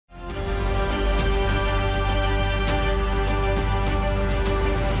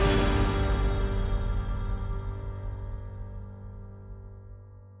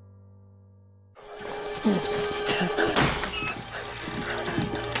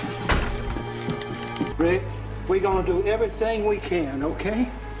Rick, we're gonna do everything we can, okay?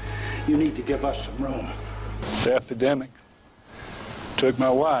 You need to give us some room. The epidemic took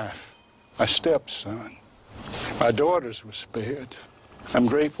my wife, my stepson. My daughters were spared. I'm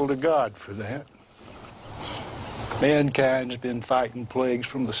grateful to God for that. Mankind's been fighting plagues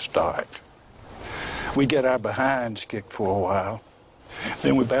from the start. We get our behinds kicked for a while,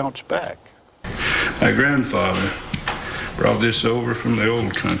 then we bounce back. My grandfather brought this over from the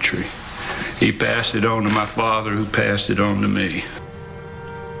old country. He passed it on to my father, who passed it on to me.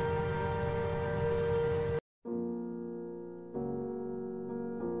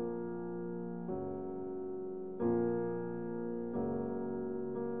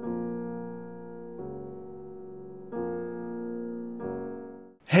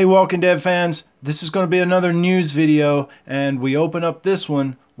 Hey Walking Dead fans, this is going to be another news video, and we open up this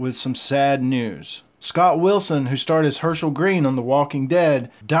one with some sad news. Scott Wilson, who starred as Herschel Green on The Walking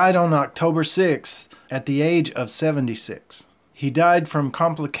Dead, died on October 6th at the age of 76. He died from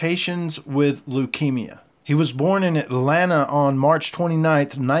complications with leukemia. He was born in Atlanta on March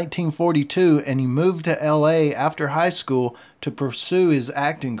 29th, 1942, and he moved to LA after high school to pursue his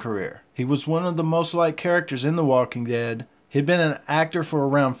acting career. He was one of the most liked characters in The Walking Dead. He'd been an actor for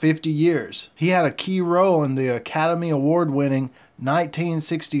around 50 years. He had a key role in the Academy Award-winning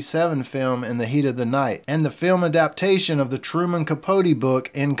 1967 film In the Heat of the Night and the film adaptation of the Truman Capote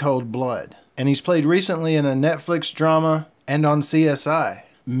book In Cold Blood. And he's played recently in a Netflix drama and on CSI.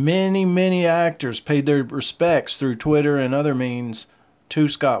 Many actors paid their respects through Twitter and other means to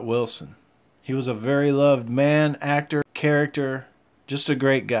Scott Wilson. He was a very loved man, actor, character, just a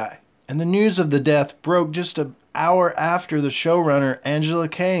great guy. And the news of the death broke just an hour after the showrunner Angela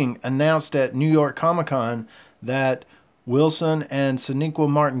Kang announced at New York Comic Con that Wilson and Sonequa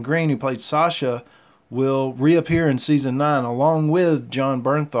Martin Green, who played Sasha, will reappear in season 9 along with John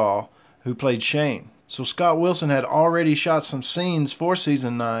Bernthal, who played Shane. So Scott Wilson had already shot some scenes for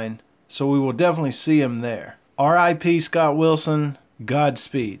season 9, so we will definitely see him there. R.I.P. Scott Wilson,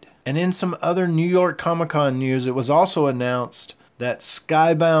 Godspeed. And in some other New York Comic Con news, it was also announced that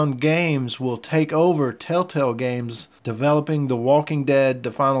Skybound Games will take over Telltale Games, developing The Walking Dead, the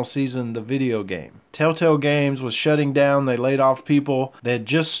final season, the video game. Telltale Games was shutting down. They laid off people. They had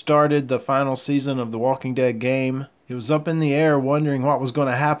just started the final season of The Walking Dead game. It was up in the air wondering what was going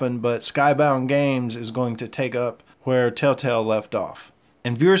to happen, but Skybound Games is going to take up where Telltale left off.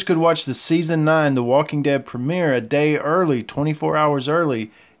 And viewers could watch the season 9 The Walking Dead premiere a day early, 24 hours early,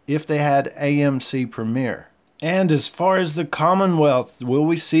 if they had AMC premiere. And as far as the Commonwealth, will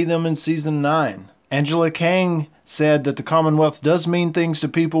we see them in season 9? Angela Kang said that the Commonwealth does mean things to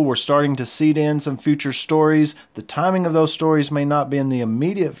people. We're starting to seed in some future stories. The timing of those stories may not be in the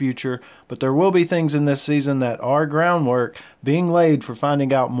immediate future, but there will be things in this season that are groundwork being laid for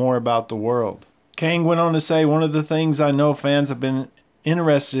finding out more about the world. Kang went on to say, one of the things I know fans have been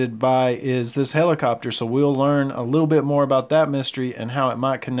interested by is this helicopter, so we'll learn a little bit more about that mystery and how it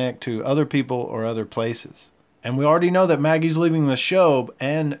might connect to other people or other places. And we already know that Maggie's leaving the show,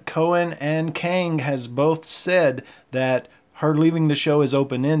 and Cohen and Kang has both said that her leaving the show is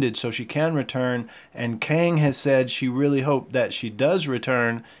open-ended, so she can return, and Kang has said she really hoped that she does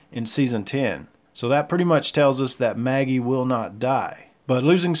return in season 10. So that pretty much tells us that Maggie will not die. But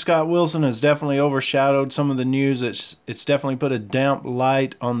losing Scott Wilson has definitely overshadowed some of the news. It's definitely put a damp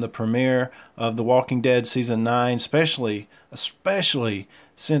light on the premiere of The Walking Dead Season 9, especially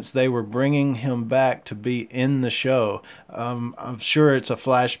since they were bringing him back to be in the show. I'm sure it's a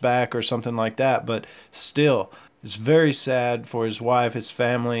flashback or something like that, but still, it's very sad for his wife, his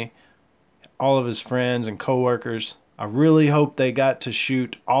family, all of his friends and co-workers. I really hope they got to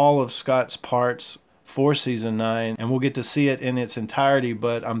shoot all of Scott's parts for season 9, and we'll get to see it in its entirety,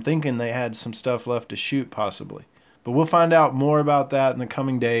 but I'm thinking they had some stuff left to shoot possibly. But we'll find out more about that in the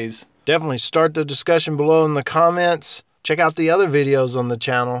coming days. Definitely start the discussion below in the comments. Check out the other videos on the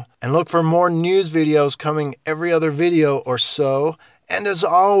channel, and look for more news videos coming every other video or so. And as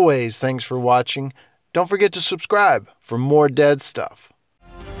always, thanks for watching. Don't forget to subscribe for more dead stuff.